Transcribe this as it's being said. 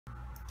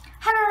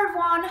Hello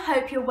everyone,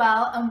 hope you're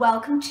well and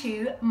welcome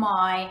to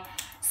my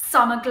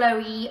summer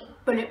glowy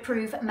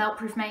bulletproof melt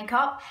proof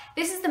makeup.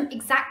 This is the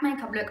exact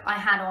makeup look I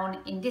had on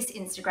in this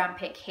Instagram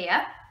pic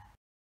here.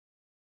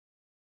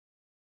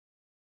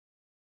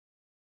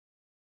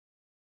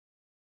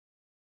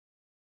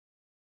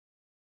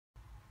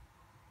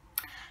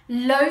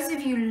 Loads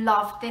of you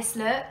loved this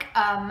look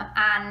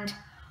and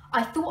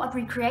I thought I'd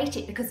recreate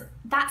it because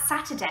that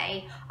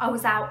Saturday I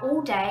was out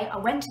all day, I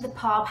went to the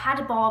pub, had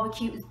a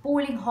barbecue, it was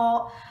boiling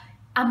hot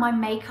and my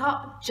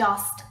makeup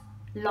just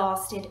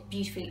lasted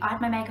beautifully. I had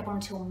my makeup on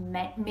until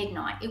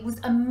midnight. It was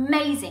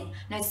amazing.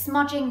 No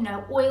smudging,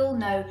 no oil,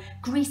 no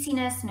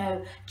greasiness,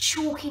 no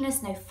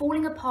chalkiness, no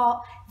falling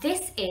apart.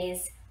 This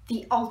is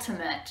the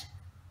ultimate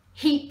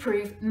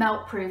heat-proof,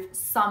 melt-proof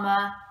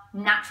summer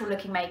natural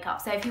looking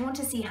makeup. So if you want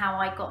to see how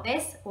I got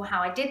this or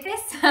how I did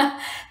this,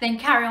 then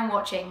carry on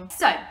watching.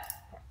 So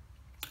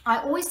I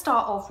always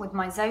start off with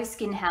my Zoe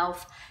Skin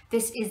Health.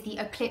 This is the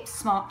Eclipse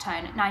Smart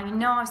Tone. Now you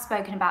know I've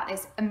spoken about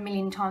this a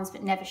million times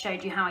but never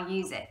showed you how I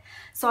use it.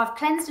 So I've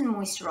cleansed and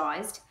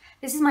moisturized.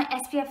 This is my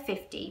SPF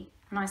 50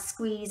 and I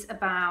squeeze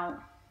about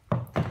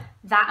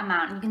that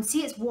amount. And you can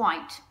see it's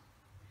white,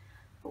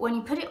 but when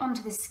you put it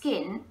onto the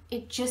skin,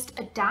 it just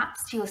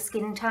adapts to your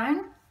skin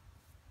tone.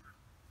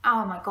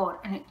 Oh my God,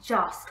 and it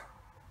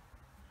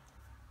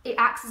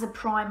acts as a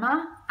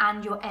primer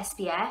and your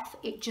SPF,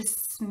 it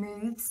just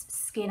smooths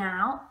skin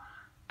out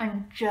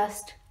and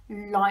just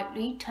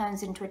lightly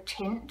turns into a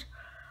tint.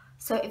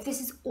 So if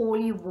this is all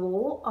you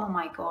wore, oh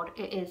my God,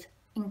 it is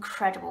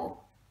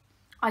incredible.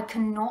 I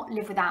cannot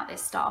live without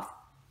this stuff.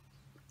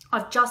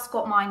 I've just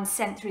got mine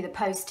sent through the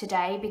post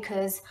today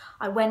because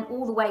I went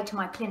all the way to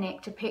my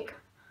clinic to pick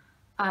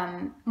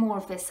more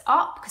of this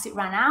up because it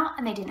ran out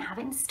and they didn't have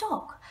it in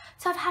stock.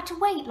 So I've had to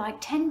wait like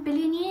 10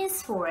 billion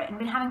years for it and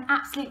been having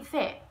absolute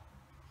fit.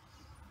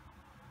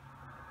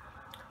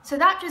 So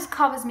that just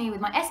covers me with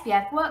my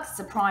SPF, works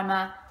as a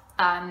primer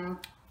and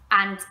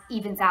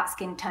evens out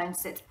skin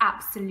tones. So it's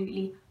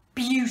absolutely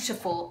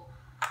beautiful.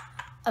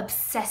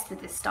 Obsessed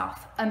with this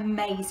stuff,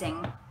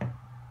 amazing.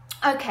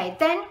 Okay,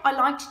 then I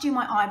like to do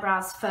my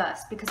eyebrows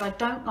first because I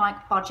don't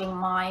like budging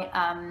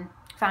my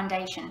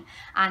foundation,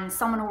 and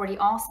someone already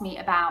asked me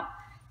about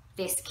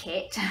this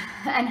kit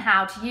and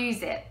how to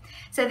use it.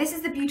 So this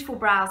is the Beautiful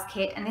Brows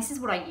kit and this is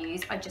what I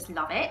use. I just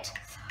love it.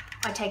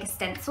 I take a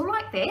stencil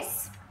like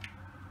this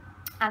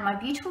and my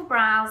Beautiful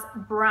Brows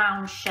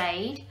brown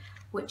shade,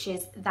 which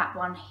is that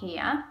one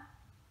here.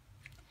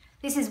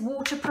 This is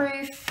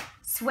waterproof,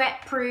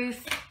 sweat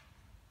proof,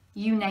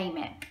 you name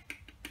it.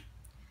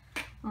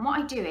 And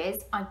what I do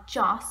is I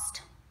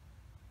just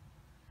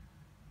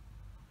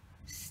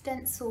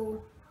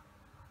stencil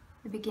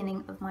the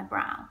beginning of my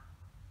brow.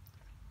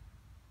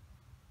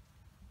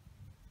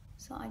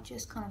 So I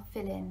just kind of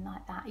fill in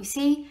like that. You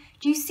see,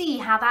 do you see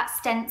how that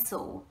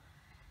stencil,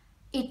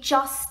 it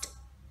just,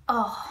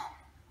 oh,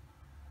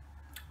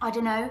 I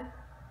don't know.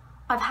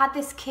 I've had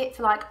this kit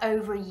for like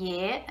over a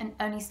year and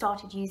only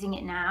started using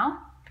it now.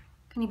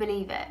 Can you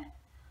believe it?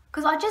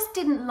 Because I just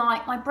didn't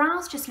like, my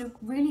brows just look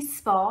really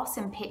sparse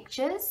in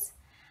pictures.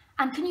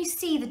 And can you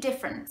see the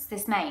difference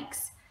this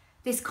makes?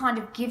 This kind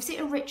of gives it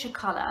a richer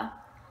colour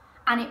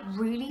and it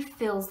really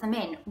fills them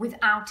in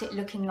without it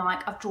looking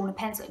like I've drawn a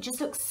pencil. It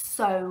just looks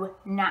so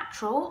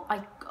natural.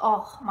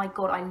 Oh my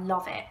God, I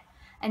love it.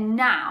 And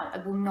now I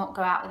will not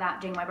go out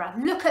without doing my brows.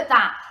 Look at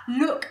that,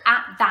 look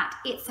at that.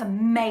 It's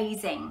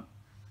amazing.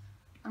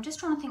 I'm just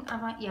trying to think,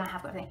 yeah, I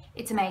have got everything.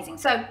 It's amazing.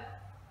 So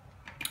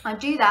I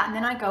do that and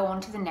then I go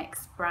on to the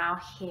next brow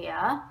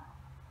here.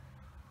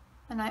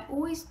 And I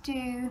always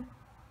do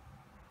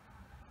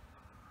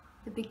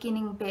the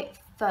beginning bit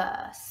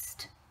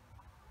first.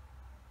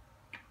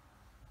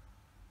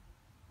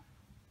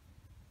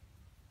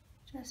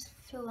 Just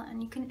feel that,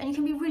 and you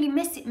can be really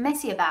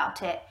messy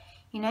about it,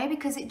 you know,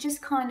 because it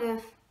just kind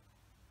of,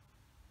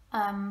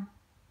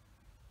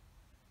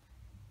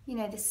 you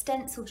know, the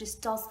stencil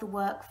just does the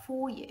work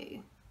for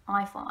you,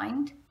 I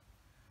find.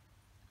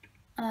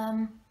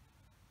 And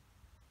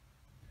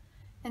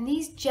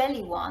these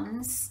jelly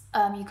ones,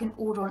 you can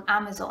order on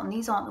Amazon.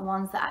 These aren't the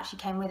ones that actually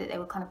came with it. They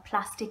were kind of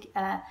plastic,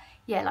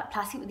 yeah, like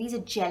plastic, but these are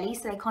jelly,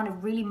 so they kind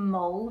of really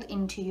mold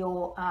into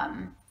your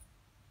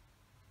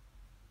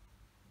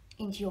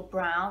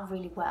brow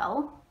really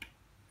well.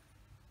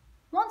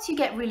 Once you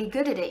get really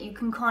good at it, you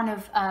can kind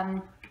of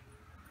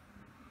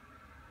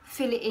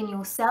fill it in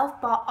yourself,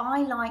 but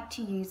I like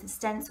to use the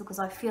stencil because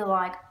I feel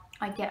like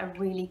I get a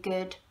really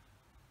good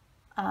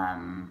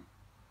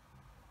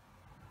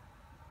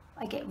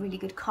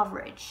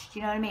coverage. Do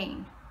you know what I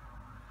mean?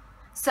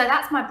 So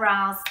that's my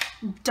brows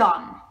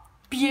done.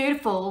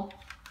 Beautiful.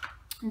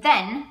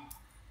 Then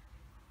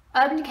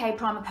Urban Decay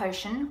Primer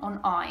Potion on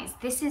eyes.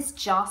 This is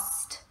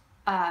just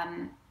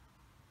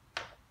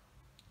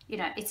you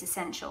know, it's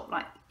essential.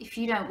 Like if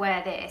you don't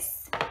wear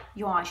this,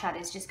 your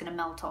eyeshadow is just going to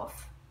melt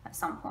off at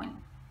some point.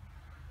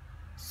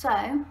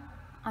 So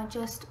I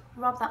just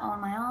rub that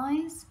on my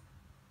eyes.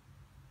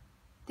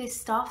 This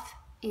stuff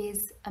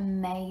is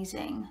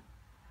amazing.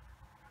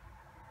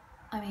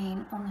 I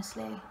mean,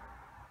 honestly,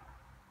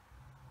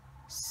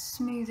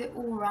 smooth it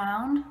all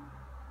round,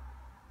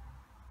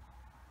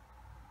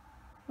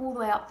 all the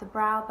way up the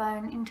brow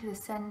bone into the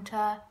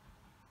centre,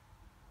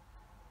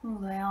 all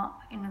the way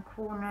up in the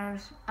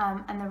corners,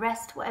 and the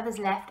rest, whatever's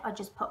left, I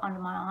just put under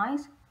my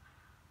eyes,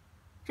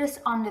 just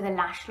under the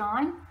lash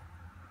line.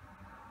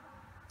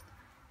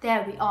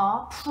 There we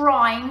are,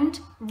 primed,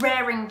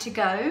 raring to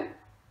go.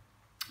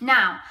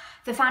 Now,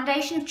 the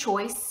foundation of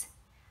choice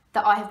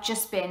that I have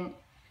just been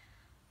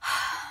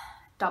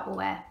double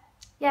wear.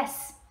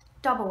 Yes,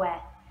 double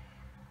wear.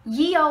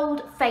 Ye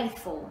Old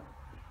Faithful.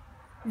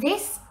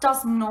 This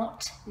does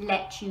not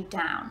let you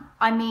down.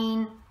 I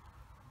mean,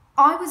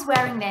 I was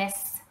wearing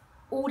this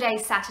all day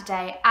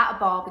Saturday at a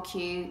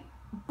barbecue,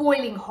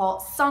 boiling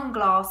hot,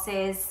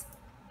 sunglasses.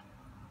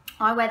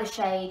 I wear the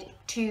shade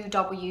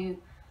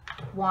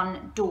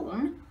 2W1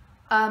 Dawn.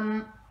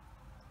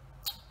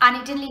 And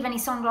it didn't leave any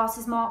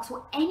sunglasses marks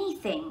or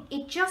anything.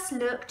 It just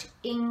looked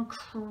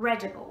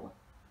incredible.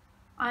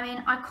 I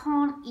mean, I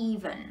can't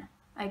even,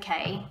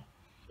 okay?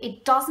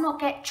 It does not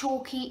get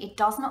chalky, it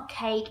does not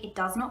cake, it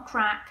does not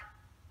crack.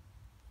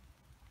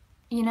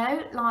 You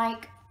know,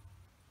 like,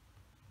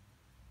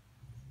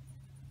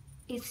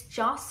 it's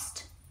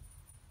just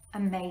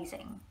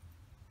amazing.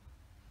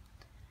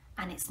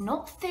 And it's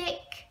not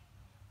thick.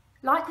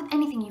 Like with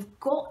anything, you've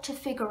got to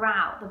figure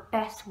out the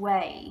best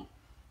way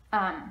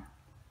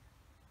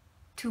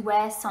to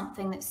wear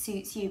something that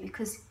suits you,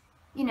 because,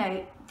 you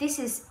know, this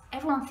is,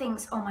 everyone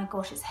thinks, oh my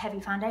gosh, it's heavy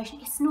foundation.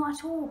 It's not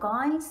at all,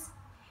 guys.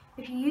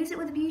 If you use it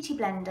with a beauty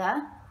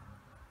blender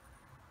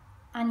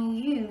and you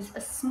use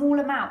a small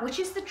amount, which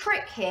is the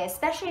trick here,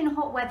 especially in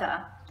hot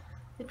weather,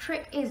 the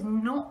trick is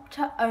not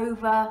to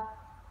overdo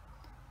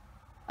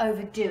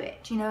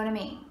it. Do you know what I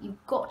mean?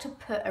 You've got to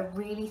put a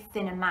really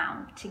thin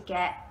amount to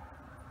get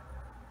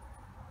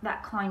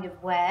that kind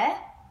of wear,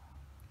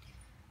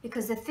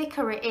 because the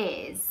thicker it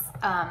is,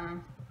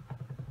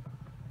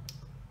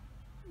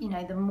 you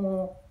know, the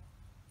more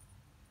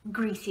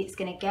greasy it's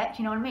going to get.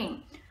 Do you know what I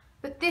mean?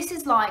 But this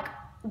is like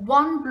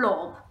one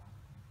blob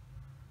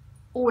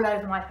all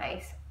over my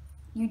face.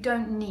 You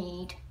don't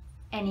need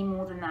any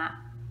more than that.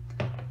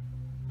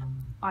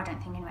 I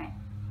don't think, anyway.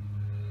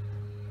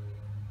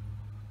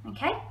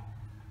 Okay,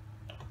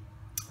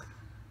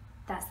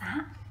 that's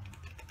that.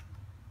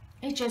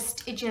 It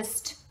just,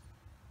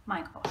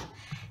 my gosh.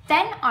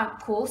 Then, of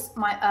course,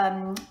 my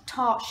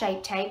Tarte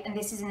Shape Tape, and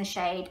this is in the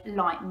shade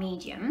Light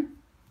Medium.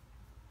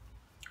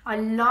 I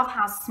love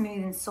how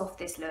smooth and soft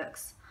this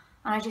looks.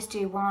 And I just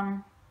do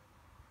one,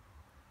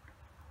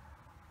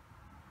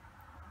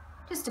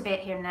 just a bit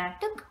here and there.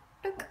 Dunk,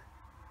 dunk.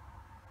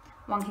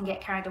 One can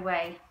get carried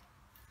away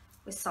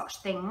with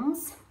such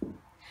things.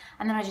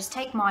 And then I just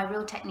take my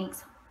Real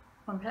Techniques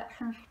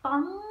complexion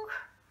sponge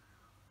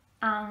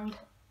and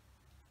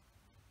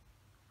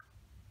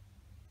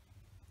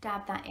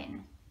dab that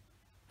in.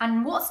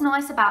 And what's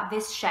nice about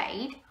this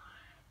shade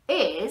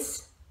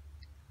is,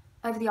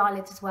 over the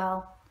eyelids as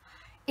well,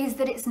 is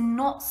that it's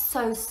not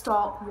so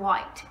stark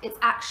white. It's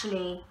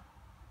actually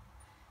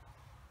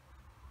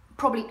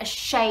probably a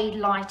shade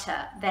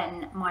lighter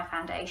than my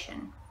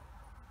foundation.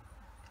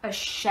 A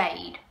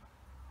shade.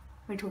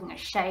 We're talking a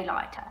shade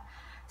lighter.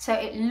 So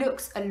it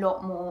looks a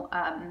lot more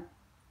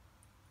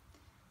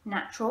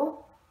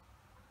natural.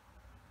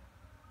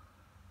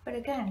 But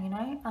again, you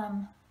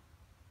know,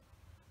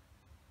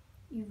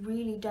 you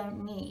really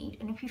don't need,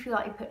 and if you feel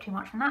like you put too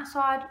much on that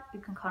side, you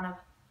can kind of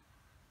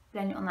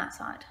blend it on that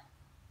side.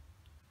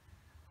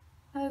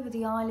 Over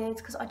the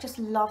eyelids, because I just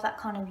love that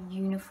kind of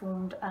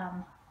uniformed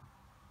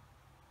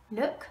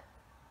look.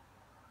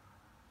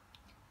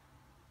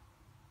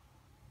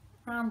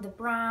 Around the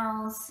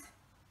brows.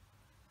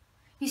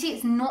 You see,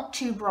 it's not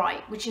too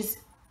bright, which is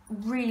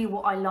really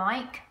what I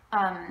like,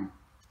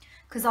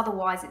 because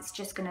otherwise it's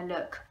just going to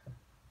look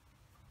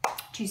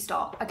too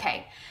stark.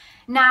 Okay,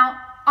 now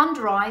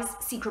under eyes,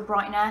 Secret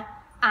Brightener,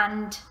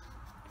 and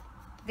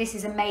this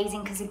is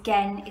amazing because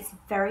again, it's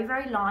very,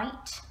 very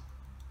light.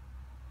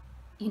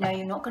 You know,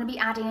 you're not going to be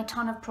adding a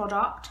ton of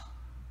product.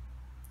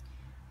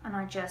 And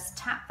I just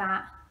tap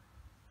that.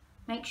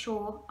 Make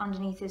sure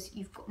underneath is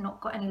you've not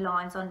got any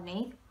lines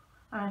underneath.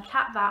 And I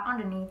tap that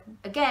underneath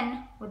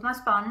again with my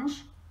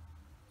sponge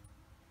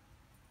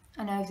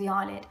and over the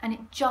eyelid, and it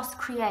just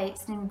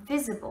creates an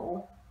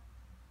invisible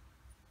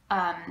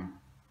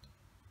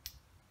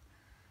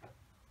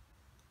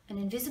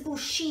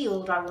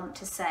shield, I want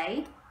to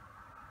say.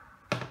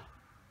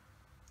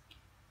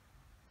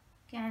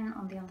 Again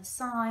on the other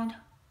side,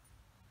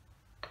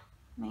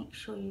 make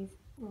sure you've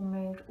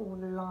removed all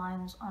the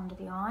lines under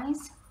the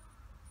eyes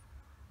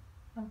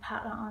and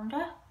pat that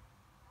under.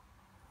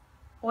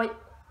 I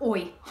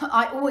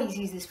always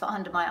use this for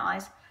under my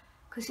eyes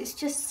because it's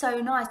just so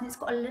nice and it's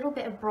got a little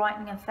bit of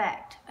brightening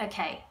effect.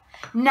 Okay,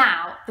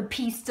 now the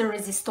piece de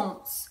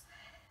resistance.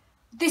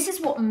 This is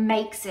what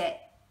makes it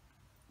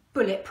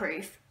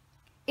bulletproof.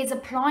 It's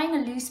applying a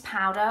loose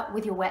powder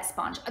with your wet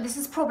sponge. This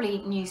is probably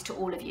news to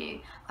all of you,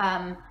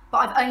 but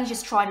I've only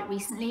just tried it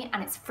recently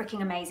and it's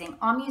freaking amazing.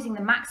 I'm using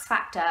the Max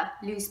Factor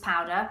loose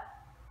powder.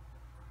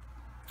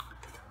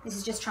 This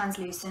is just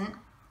translucent.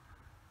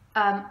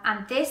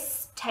 And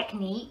this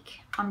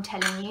technique, I'm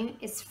telling you,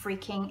 is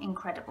freaking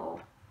incredible.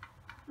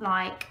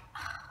 Like,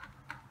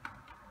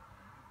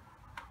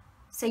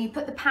 so you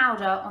put the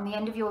powder on the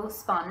end of your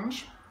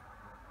sponge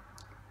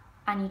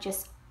and you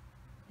just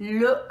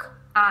look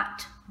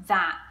at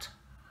that.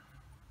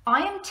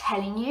 I am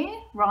telling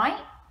you, right?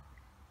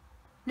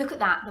 Look at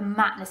that, the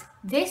mattness.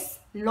 This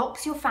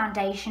locks your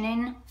foundation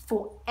in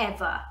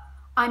forever.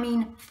 I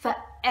mean,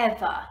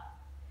 forever.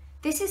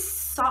 This is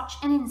such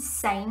an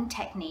insane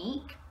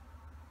technique.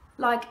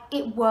 Like,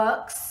 it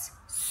works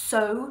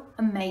so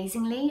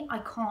amazingly. I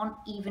can't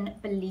even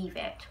believe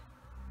it.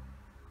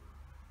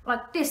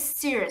 Like, this,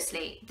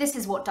 seriously, this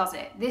is what does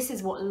it. This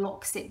is what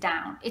locks it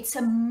down. It's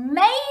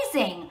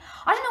amazing.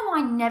 I don't know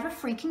why I never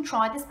freaking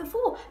tried this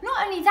before.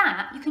 Not only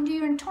that, you can do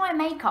your entire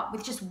makeup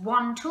with just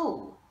one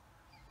tool.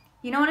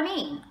 You know what I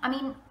mean? I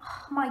mean,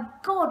 oh my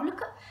God,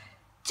 look at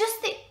just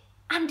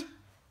and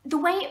the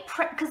way it,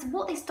 because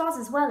what this does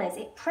as well is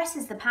it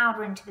presses the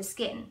powder into the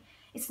skin.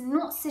 It's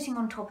not sitting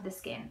on top of the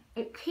skin.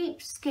 It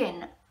keeps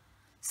skin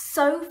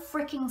so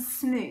freaking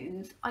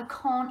smooth. I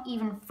can't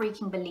even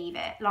freaking believe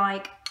it.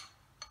 Like,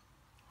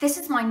 this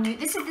is my new,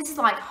 this is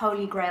like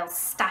holy grail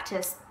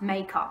status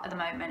makeup at the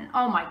moment.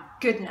 Oh my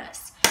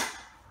goodness.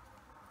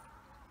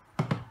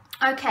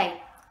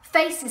 Okay,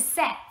 face is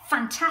set,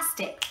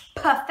 fantastic,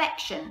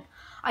 perfection.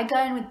 I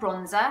go in with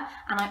bronzer,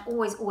 and I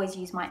always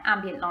use my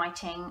ambient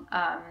lighting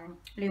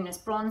luminous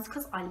bronze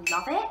because I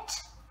love it.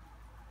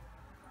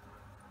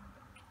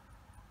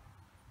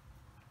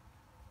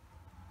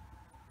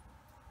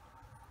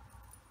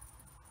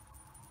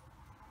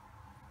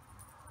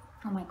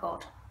 Oh my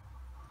God.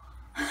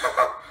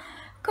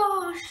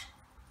 Gosh.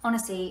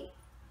 Honestly.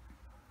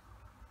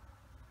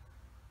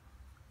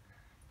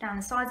 Down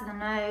the sides of the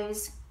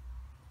nose,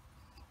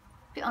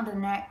 a bit under the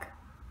neck.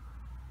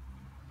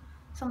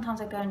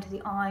 Sometimes I go into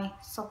the eye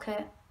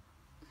socket.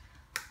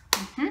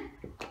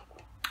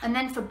 And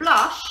then for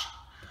blush,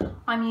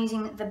 I'm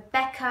using the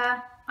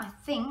Becca, I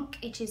think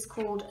it is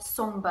called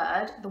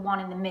Songbird, the one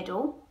in the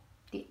middle,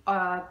 the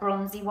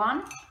bronzy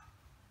one.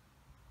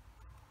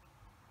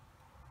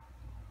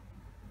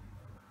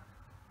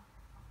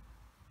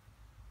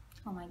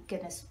 Oh my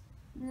goodness.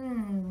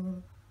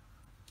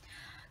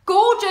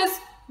 Gorgeous.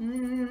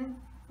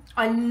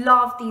 I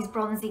love these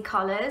bronzy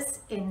colours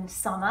in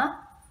summer.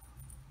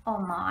 Oh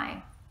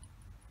my.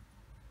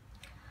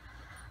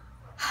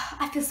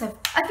 I feel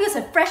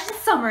so fresh and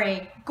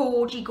summery.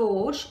 Gorgy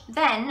gorge.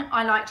 Then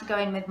I like to go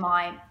in with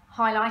my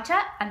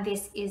highlighter, and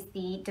this is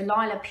the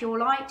Delilah Pure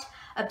Light.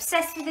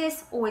 Obsessed with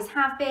this, always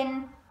have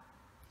been.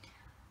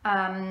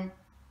 I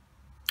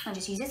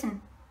just use this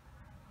and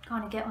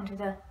kind of get onto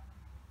the,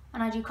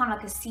 and I do kind of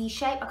like a C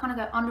shape. I kind of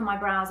go under my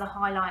brows, a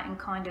highlight, and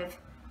kind of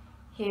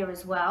here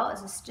as well,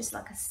 as it's just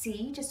like a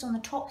C, just on the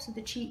tops of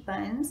the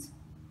cheekbones.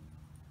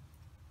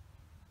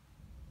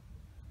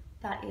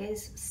 That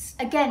is,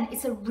 again,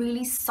 it's a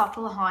really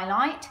subtle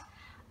highlight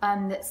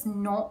that's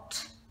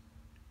not,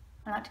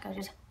 I like to go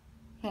just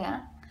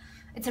here.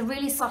 It's a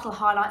really subtle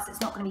highlight, so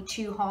it's not going to be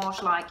too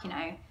harsh, like, you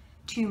know,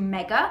 too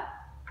mega.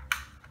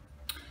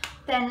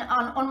 Then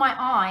on my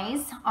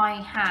eyes,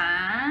 I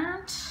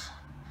had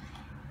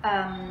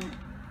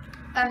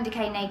Urban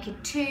Decay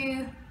Naked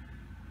 2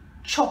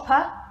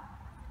 Chopper.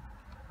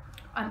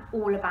 I'm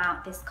all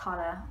about this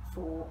colour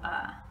for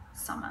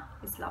summer.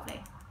 It's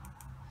lovely.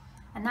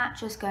 And that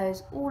just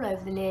goes all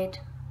over the lid.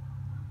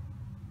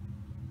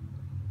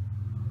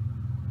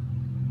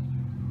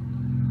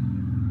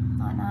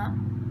 Like that.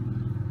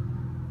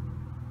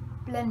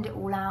 Blend it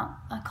all out.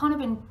 I've kind of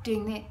been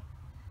doing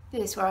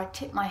this where I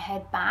tip my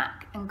head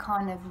back and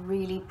kind of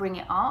really bring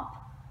it up.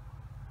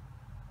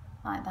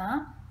 Like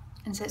that.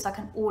 And so it's like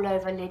an all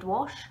over lid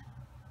wash.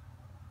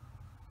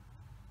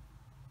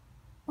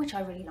 Which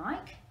I really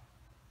like.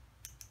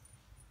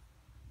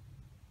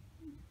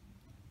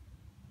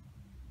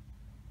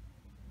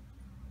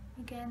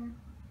 Again,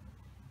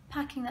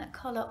 packing that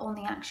colour on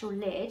the actual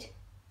lid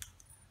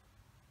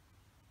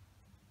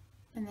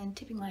and then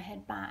tipping my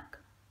head back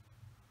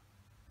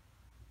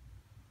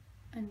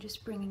and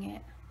just bringing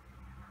it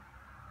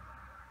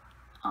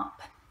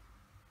up.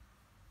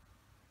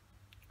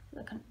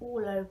 Like an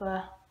all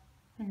over,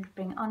 and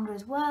bring it under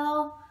as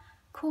well.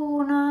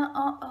 Corner,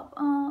 up,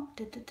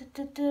 da, da, da,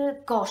 da, da.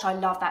 Gosh, I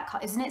love that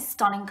colour. Isn't it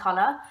stunning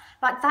colour?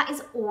 Like, that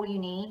is all you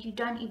need. You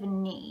don't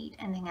even need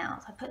anything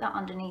else. I put that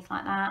underneath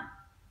like that.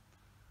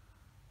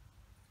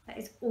 That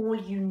is all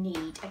you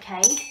need,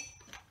 okay?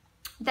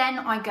 Then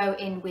I go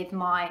in with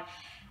my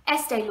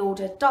Estee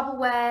Lauder Double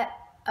Wear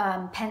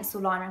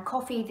pencil liner and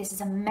coffee. This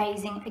is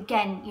amazing.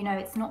 Again, you know,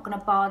 it's not going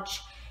to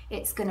budge.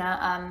 It's going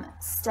to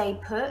stay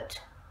put.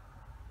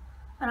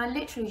 And I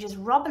literally just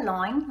rub a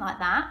line like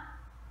that.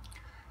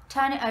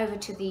 Turn it over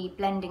to the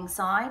blending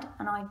side,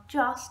 and I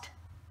just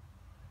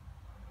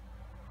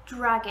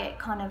drag it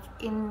kind of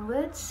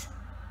inwards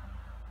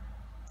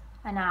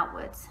and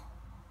outwards.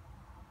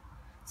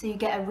 So you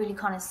get a really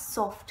kind of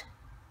soft,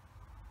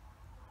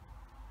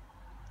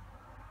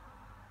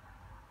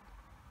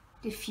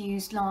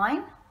 diffused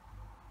line.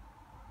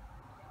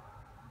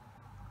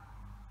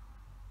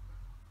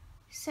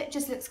 So it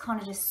just looks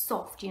kind of just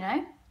soft, you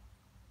know.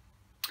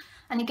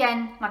 And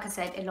again, like I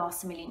said, it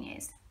lasts a million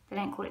years. They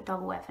don't call it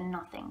double wear for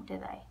nothing, do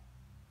they?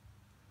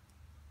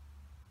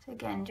 So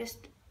again,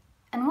 just,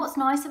 and what's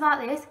nice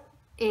about this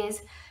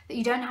is that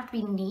you don't have to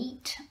be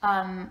neat,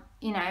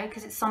 you know,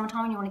 because it's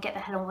summertime and you want to get the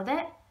hell on with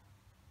it.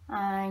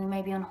 You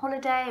may be on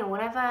holiday or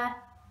whatever.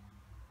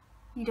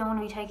 You don't want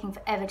to be taking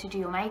forever to do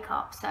your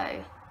makeup,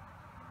 so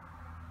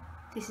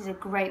this is a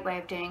great way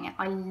of doing it.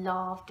 I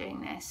love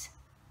doing this.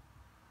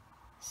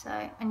 So,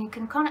 and you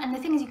can kind of, and the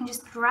thing is you can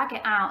just drag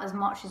it out as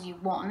much as you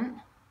want,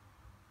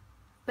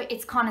 but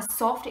it's kind of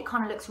soft. It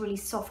kind of looks really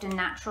soft and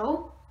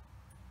natural.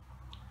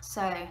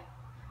 So,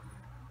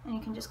 and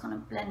you can just kind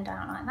of blend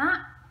out like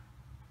that.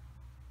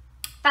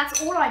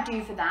 That's all I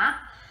do for that.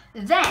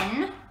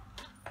 Then,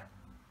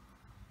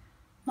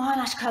 my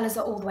eyelash colours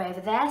are all the way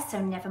over there,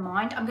 so never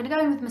mind. I'm going to go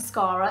in with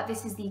mascara.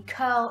 This is the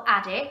Curl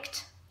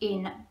Addict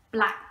in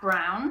Black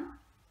Brown.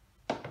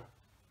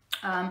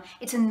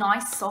 It's a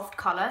nice soft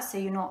colour, so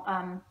you're not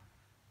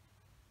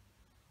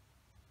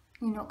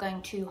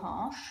going too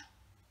harsh.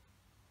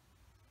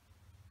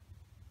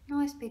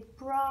 Nice big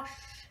brush.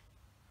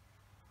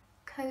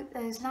 Coat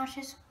those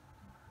lashes.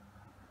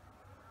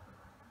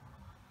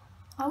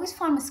 I always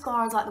find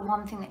mascara is like the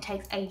one thing that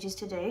takes ages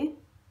to do.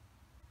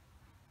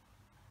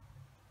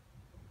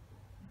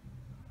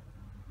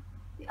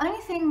 The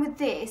only thing with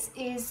this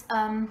is,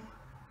 you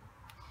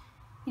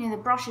know, the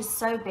brush is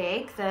so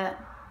big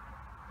that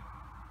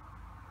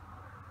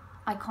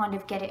I kind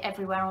of get it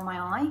everywhere on my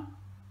eye.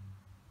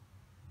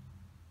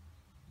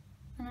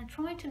 And I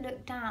try to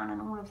look down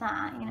and all of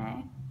that, you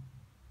know,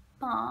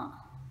 but,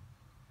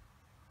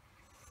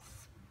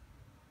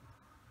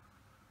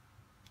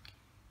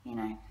 you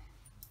know.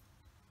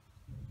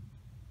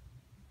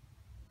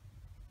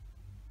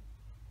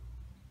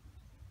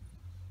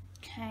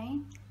 Okay.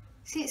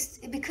 See, it's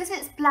because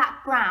it's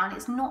black brown,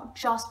 it's not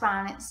just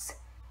brown,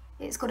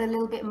 it's got a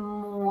little bit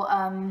more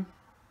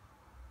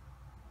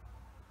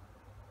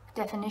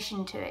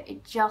definition to it.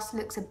 It just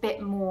looks a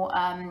bit more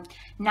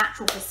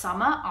natural for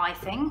summer, I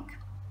think.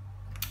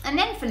 And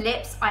then for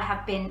lips, I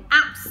have been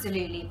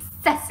absolutely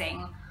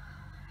obsessing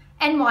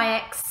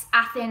NYX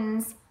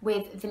Athens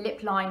with the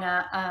lip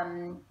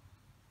liner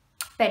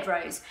Bed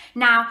Rose.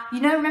 Now, you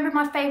know, remember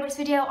my favourites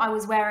video? I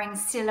was wearing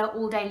Stila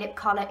All Day Lip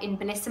Colour in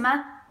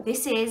Bellissima.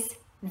 This is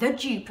the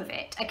dupe of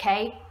it,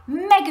 okay?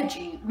 Mega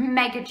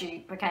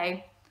dupe,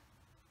 okay?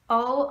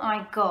 Oh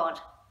my God.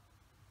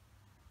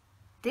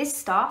 This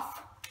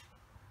stuff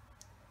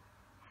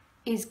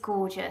is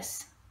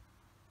gorgeous.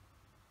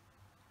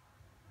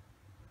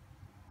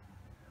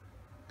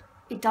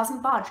 It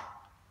doesn't budge.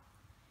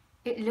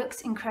 It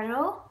looks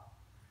incredible.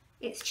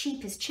 It's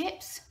cheap as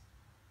chips.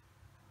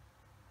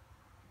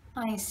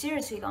 I mean,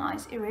 seriously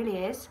guys, it really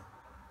is.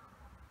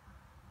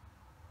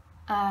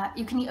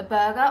 You can eat a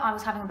burger. I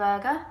was having a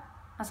burger,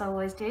 as I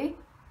always do.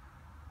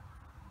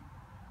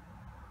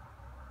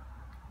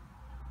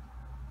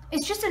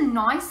 It's just a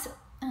nice,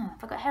 oh,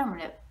 I've got hair on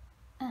my lip.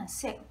 Oh,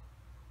 sick.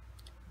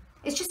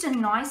 It's just a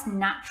nice,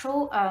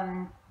 natural,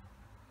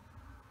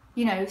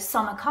 you know,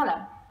 summer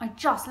colour. I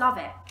just love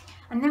it.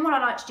 And then what I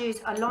like to do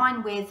is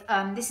align with,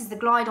 this is the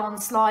Glide On,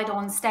 Slide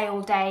On, Stay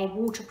All Day,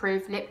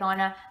 waterproof lip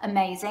liner.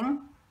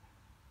 Amazing.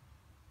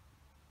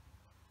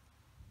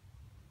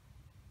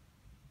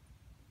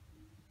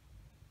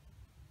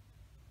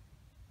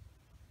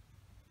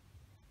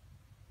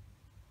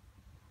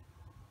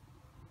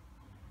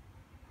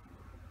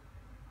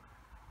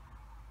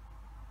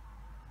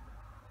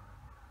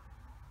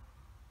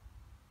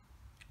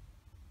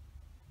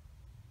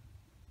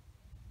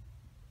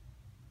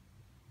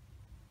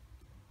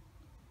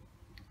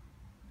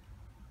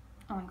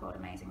 Oh my God,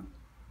 amazing.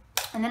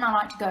 And then I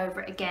like to go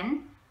over it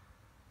again.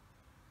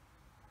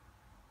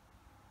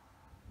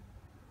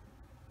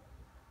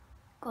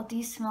 God,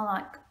 these smell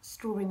like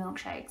strawberry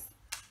milkshakes.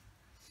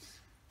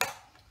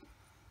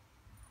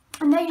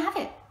 And there you have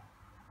it.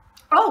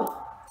 Oh,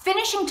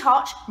 finishing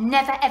touch,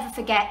 never ever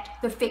forget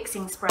the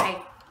fixing spray.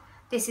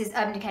 This is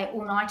Urban Decay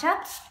All Nighter.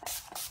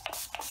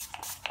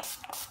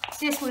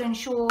 This will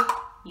ensure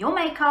your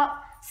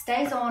makeup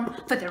stays on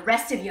for the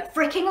rest of your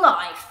freaking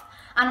life.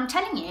 And I'm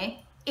telling you,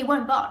 it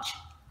won't budge.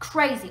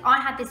 Crazy. I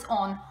had this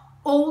on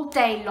all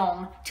day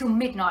long till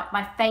midnight.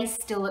 My face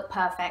still looked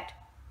perfect.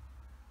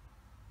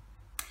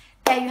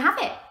 There you have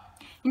it.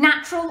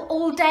 Natural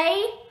all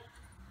day,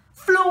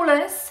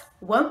 flawless,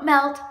 won't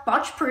melt,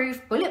 budge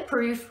proof,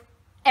 bulletproof,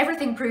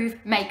 everything proof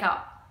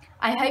makeup.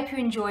 I hope you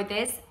enjoyed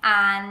this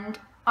and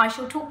I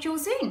shall talk to you all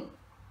soon.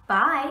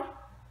 Bye.